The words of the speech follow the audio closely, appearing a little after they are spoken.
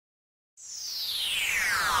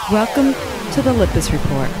Welcome to the Lippis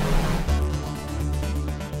Report.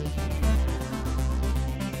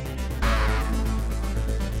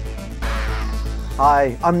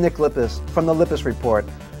 Hi, I'm Nick Lippis from the Lippis Report,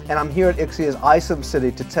 and I'm here at Ixia's ISIM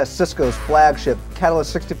City to test Cisco's flagship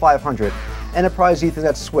Catalyst 6500 Enterprise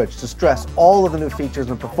Ethernet switch to stress all of the new features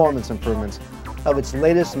and performance improvements of its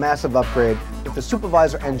latest massive upgrade with the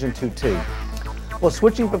Supervisor Engine 2T. Well,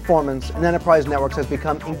 switching performance in enterprise networks has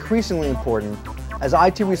become increasingly important as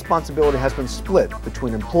IT responsibility has been split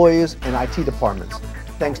between employees and IT departments,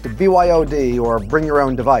 thanks to BYOD, or Bring Your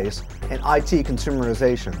Own Device, and IT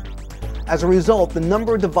consumerization. As a result, the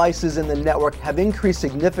number of devices in the network have increased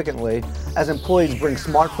significantly as employees bring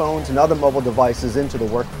smartphones and other mobile devices into the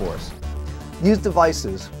workforce. These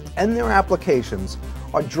devices and their applications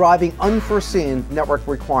are driving unforeseen network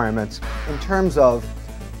requirements in terms of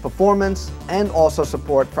performance and also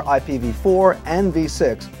support for IPv4 and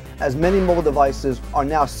v6, as many mobile devices are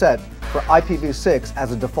now set for IPv6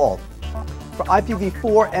 as a default. For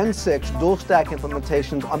IPv4 and 6, dual stack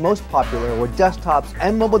implementations are most popular where desktops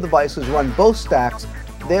and mobile devices run both stacks.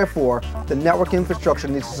 Therefore, the network infrastructure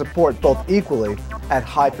needs to support both equally at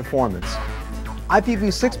high performance.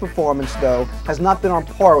 IPv6 performance, though, has not been on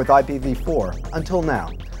par with IPv4 until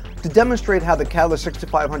now. To demonstrate how the Catalyst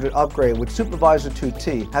 6500 upgrade with Supervisor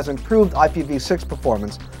 2T has improved IPv6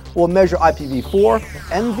 performance, we'll measure IPv4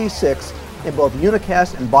 and v6 in both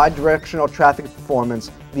unicast and bidirectional traffic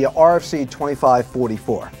performance via RFC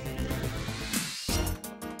 2544.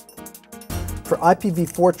 For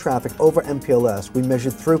IPv4 traffic over MPLS, we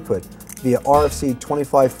measured throughput via RFC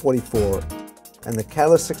 2544, and the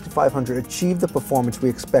Catalyst 6500 achieved the performance we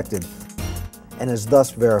expected and is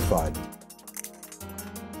thus verified.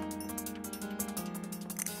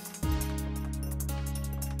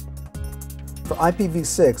 For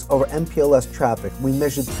IPv6 over MPLS traffic, we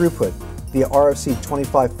measured throughput via RFC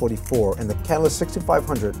 2544, and the Catalyst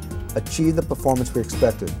 6500 achieved the performance we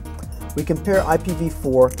expected. We compare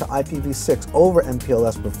IPv4 to IPv6 over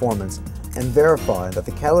MPLS performance and verify that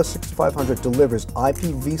the Catalyst 6500 delivers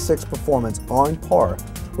IPv6 performance on par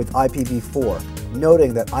with IPv4,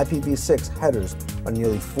 noting that IPv6 headers are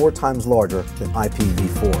nearly 4 times larger than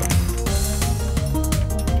IPv4.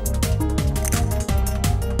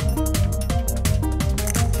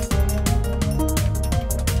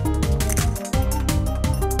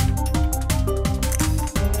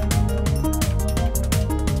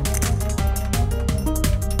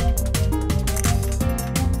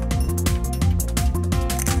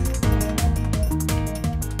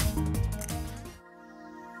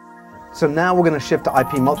 So now we're going to shift to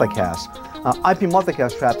IP multicast. IP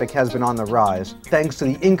multicast traffic has been on the rise thanks to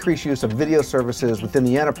the increased use of video services within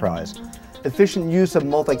the enterprise. Efficient use of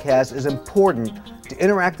multicast is important to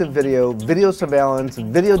interactive video, video surveillance,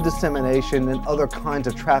 video dissemination, and other kinds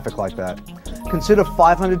of traffic like that. Consider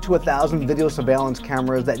 500 to 1,000 video surveillance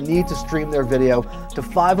cameras that need to stream their video to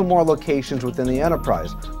 5 or more locations within the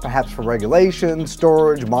enterprise, perhaps for regulation,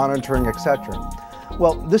 storage, monitoring, etc.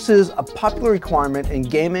 Well, this is a popular requirement in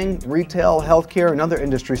gaming, retail, healthcare, and other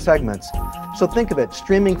industry segments. So think of it,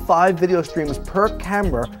 streaming 5 video streams per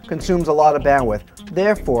camera consumes a lot of bandwidth.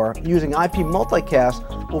 Therefore, using IP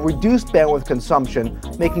multicast will reduce bandwidth consumption,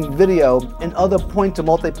 making video and other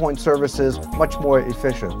point-to-multipoint services much more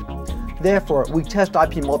efficient. Therefore, we test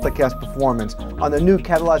IP multicast performance on the new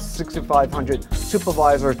Catalyst 6500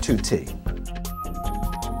 Supervisor 2T.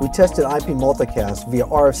 We tested IP multicast via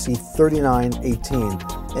RFC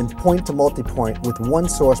 3918 and point-to-multipoint with one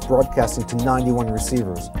source broadcasting to 91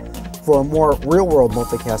 receivers. For a more real-world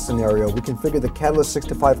multicast scenario, we configured the Catalyst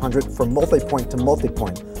 6500 for multipoint to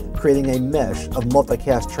multipoint, creating a mesh of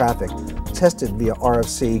multicast traffic tested via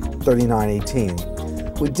RFC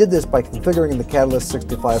 3918. We did this by configuring the Catalyst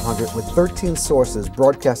 6500 with 13 sources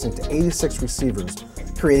broadcasting to 86 receivers,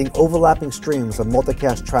 creating overlapping streams of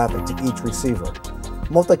multicast traffic to each receiver.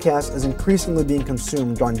 Multicast is increasingly being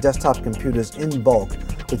consumed on desktop computers in bulk,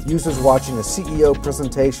 with users watching a CEO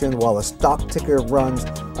presentation while a stock ticker runs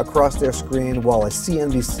across their screen while a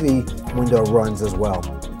CNBC window runs as well.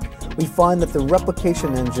 We find that the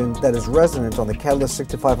replication engine that is resonant on the Catalyst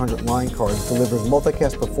 6500 line cards delivers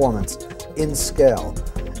multicast performance in scale,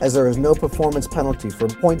 as there is no performance penalty for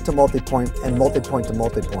point-to-multipoint and multipoint to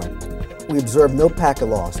multipoint. We observe no packet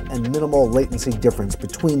loss and minimal latency difference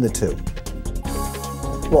between the two.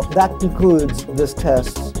 Well, that concludes this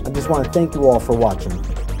test. I just want to thank you all for watching.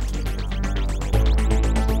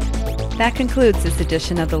 That concludes this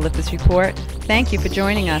edition of the Lippis Report. Thank you for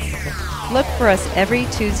joining us. Look for us every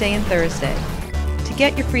Tuesday and Thursday. To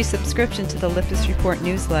get your free subscription to the Lippis Report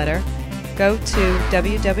newsletter, go to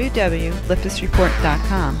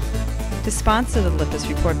www.lippisreport.com. To sponsor the Lippis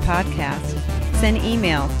Report podcast, send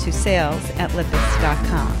email to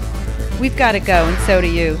sales@lippis.com. We've got to go, and so do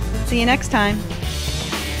you. See you next time.